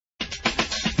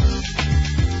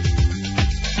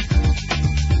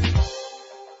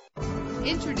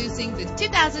Introducing the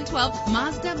 2012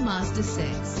 Mazda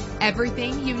 6.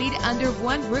 Everything you need under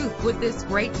one roof with this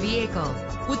great vehicle.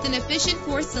 With an efficient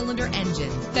 4-cylinder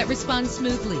engine that responds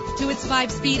smoothly to its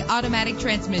 5-speed automatic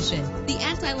transmission. The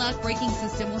anti-lock braking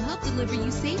system will help deliver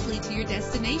you safely to your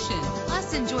destination.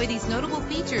 Plus, enjoy these notable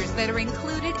features that are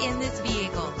included in this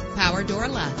vehicle. Power door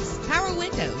locks, power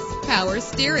windows, power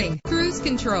steering, cruise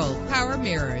control, power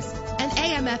mirrors, an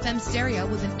AM/FM stereo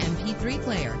with an MP3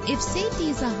 player. If safety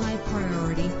is a high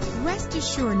priority, rest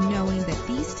assured knowing that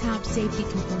these top safety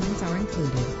components are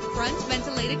included. Front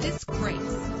ventilated disc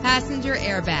brakes, passenger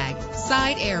airbag,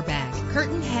 side airbag,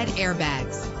 curtain head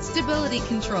airbags, stability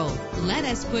control. Let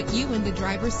us put you in the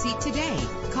driver's seat today.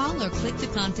 Call or click to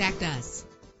contact us.